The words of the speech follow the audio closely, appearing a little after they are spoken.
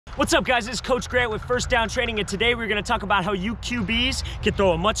What's up, guys? This is Coach Grant with First Down Training, and today we're going to talk about how you QBs can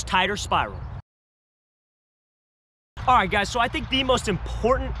throw a much tighter spiral. All right, guys, so I think the most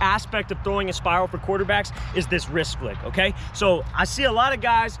important aspect of throwing a spiral for quarterbacks is this wrist flick, okay? So I see a lot of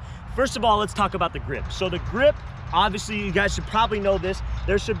guys. First of all, let's talk about the grip. So the grip, obviously, you guys should probably know this.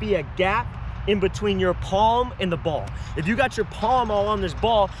 There should be a gap in between your palm and the ball. If you got your palm all on this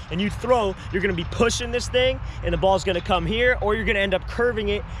ball and you throw, you're gonna be pushing this thing and the ball's gonna come here, or you're gonna end up curving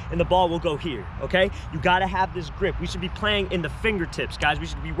it and the ball will go here, okay? You gotta have this grip. We should be playing in the fingertips, guys. We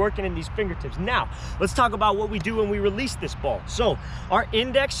should be working in these fingertips. Now, let's talk about what we do when we release this ball. So our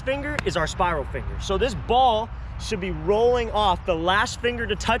index finger is our spiral finger. So this ball should be rolling off. The last finger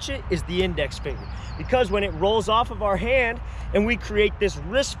to touch it is the index finger, because when it rolls off of our hand and we create this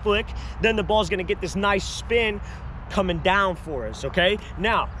wrist flick, then the ball's gonna get this nice spin coming down for us, okay?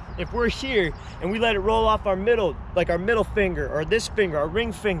 Now, if we're here and we let it roll off our middle, like our middle finger or this finger, our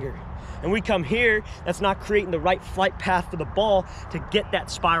ring finger, and we come here, that's not creating the right flight path for the ball to get that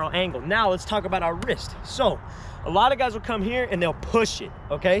spiral angle. Now let's talk about our wrist. So a lot of guys will come here and they'll push it,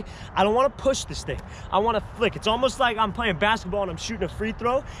 okay? I don't wanna push this thing. I wanna flick. It's almost like I'm playing basketball and I'm shooting a free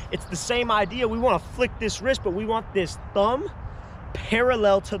throw. It's the same idea. We wanna flick this wrist, but we want this thumb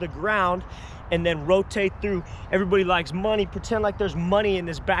parallel to the ground and then rotate through. Everybody likes money. Pretend like there's money in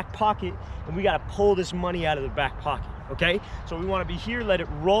this back pocket, and we gotta pull this money out of the back pocket, okay? So we wanna be here, let it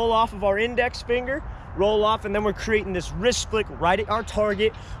roll off of our index finger, roll off, and then we're creating this wrist flick right at our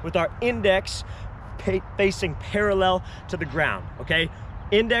target with our index facing parallel to the ground, okay?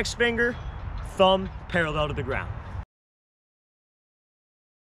 Index finger, thumb parallel to the ground.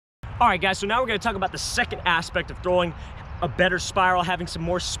 All right, guys, so now we're gonna talk about the second aspect of throwing a better spiral, having some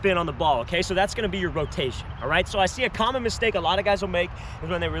more spin on the ball, okay? So that's gonna be your rotation, all right? So I see a common mistake a lot of guys will make is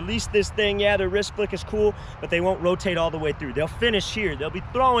when they release this thing, yeah, their wrist flick is cool, but they won't rotate all the way through. They'll finish here, they'll be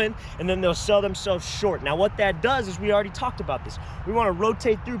throwing, and then they'll sell themselves short. Now what that does is, we already talked about this. We wanna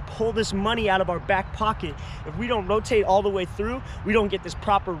rotate through, pull this money out of our back pocket. If we don't rotate all the way through, we don't get this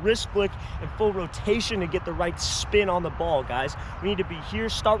proper wrist flick and full rotation to get the right spin on the ball, guys. We need to be here,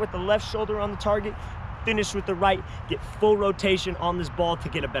 start with the left shoulder on the target, finish with the right, get full rotation on this ball to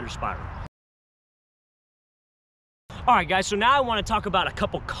get a better spiral. All right, guys, so now I want to talk about a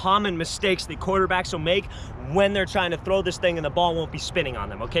couple common mistakes that quarterbacks will make when they're trying to throw this thing and the ball won't be spinning on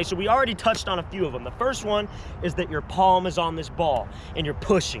them, okay? So we already touched on a few of them. The first one is that your palm is on this ball and you're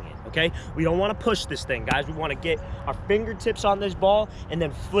pushing it, okay? We don't want to push this thing, guys. We want to get our fingertips on this ball and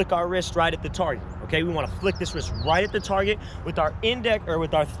then flick our wrist right at the target, okay? We want to flick this wrist right at the target with our index, or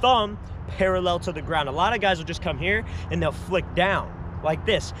with our thumb parallel to the ground. A lot of guys will just come here and they'll flick down like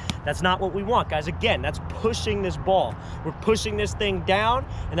this. That's not what we want, guys. Again, that's pushing this ball. We're pushing this thing down,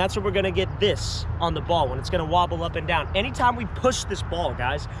 and that's where we're gonna get this on the ball, when it's gonna wobble up and down. Anytime we push this ball,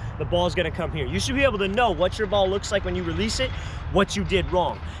 guys, the ball's gonna come here. You should be able to know what your ball looks like when you release it, what you did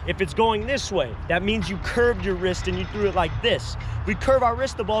wrong. If it's going this way, that means you curved your wrist and you threw it like this. If we curve our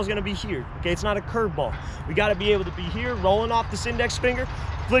wrist, the ball's gonna be here, okay? It's not a curve ball. We gotta be able to be here, rolling off this index finger,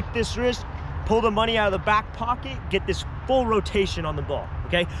 flick this wrist, pull the money out of the back pocket, get this full rotation on the ball,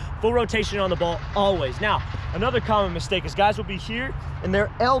 okay? Full rotation on the ball always. Now, another common mistake is guys will be here and their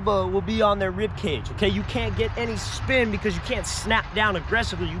elbow will be on their rib cage, okay? You can't get any spin because you can't snap down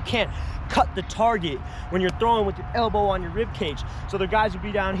aggressively. You can't cut the target when you're throwing with your elbow on your rib cage. So the guys will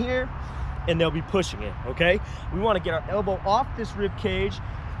be down here and they'll be pushing it, okay? We want to get our elbow off this rib cage,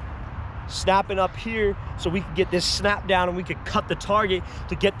 snapping up here so we can get this snap down and we can cut the target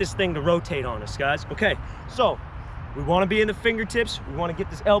to get this thing to rotate on us, guys. Okay, so we want to be in the fingertips, we want to get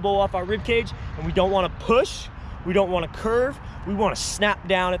this elbow off our rib cage, and we don't want to push, we don't want to curve, we want to snap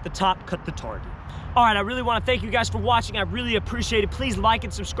down at the top, cut the target. All right, I really want to thank you guys for watching. I really appreciate it. Please like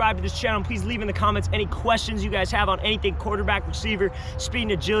and subscribe to this channel, and please leave in the comments any questions you guys have on anything quarterback, receiver, speed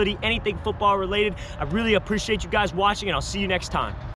and agility, anything football related. I really appreciate you guys watching, and I'll see you next time.